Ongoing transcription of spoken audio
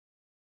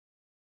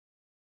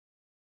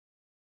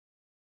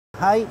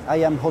Hi, I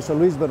am Jose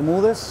Luis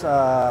Bermudez,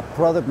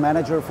 product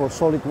manager for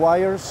Solid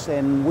Wires,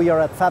 and we are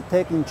at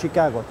FabTech in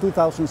Chicago,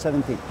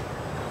 2017.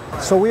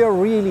 So we are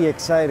really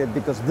excited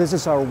because this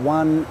is our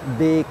one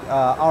big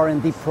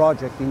R&D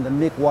project in the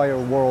MIG wire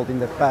world in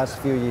the past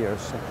few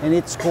years, and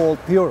it's called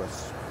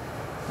PURUS.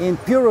 In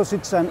PURUS,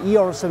 it's an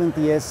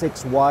ER70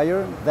 S-6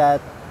 wire that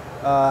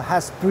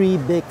has three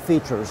big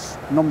features.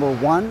 Number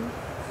one,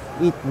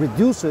 it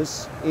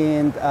reduces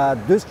and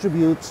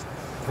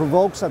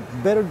provokes a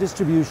better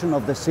distribution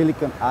of the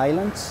silicon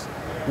islands,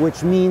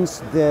 which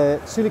means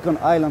the silicon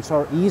islands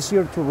are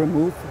easier to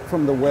remove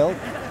from the weld.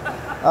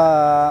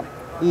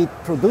 It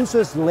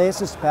produces less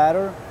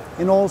spatter,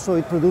 and also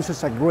it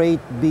produces a great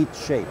bead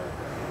shape.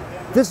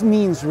 This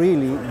means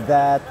really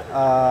that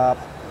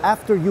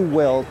after you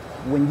weld,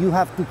 when you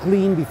have to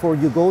clean before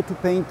you go to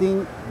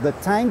painting, the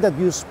time that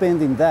you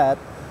spend in that,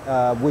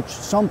 which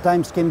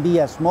sometimes can be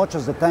as much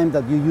as the time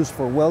that you use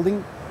for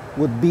welding,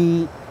 would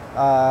be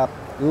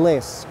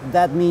less.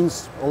 That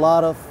means a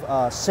lot of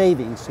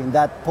savings in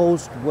that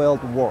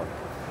post-weld work.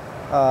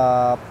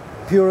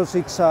 PURUS,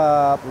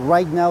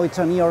 right now it's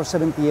an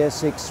ER70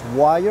 S6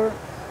 wire,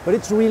 but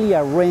it's really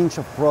a range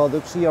of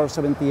products.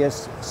 ER70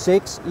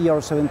 S6,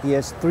 ER70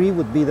 S3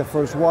 would be the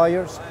first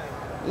wires,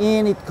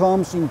 and it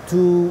comes in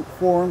two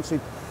forms,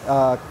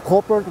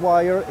 coppered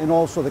wire and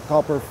also the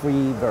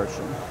copper-free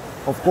version.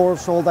 Of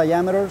course, all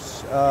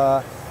diameters.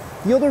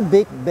 The other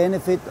big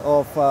benefit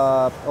of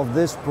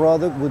this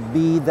product would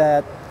be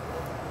that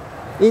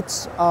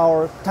it's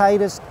our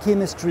tightest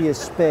chemistry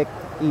spec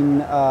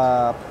on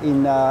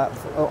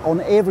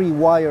any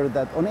wire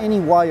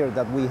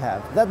that we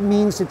have. That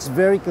means it's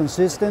very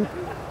consistent,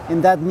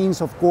 and that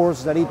means, of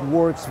course, that it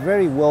works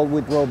very well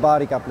with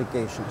robotic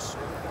applications.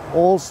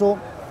 Also,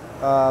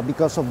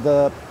 because of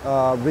the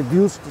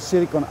reduced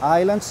silicon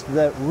islands,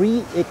 the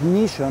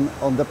reignition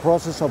on the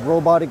process of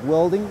robotic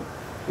welding,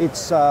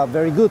 it's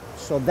very good.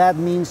 So that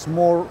means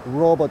more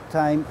robot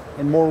time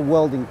and more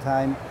welding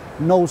time,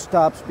 no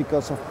stops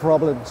because of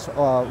problems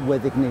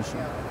with ignition.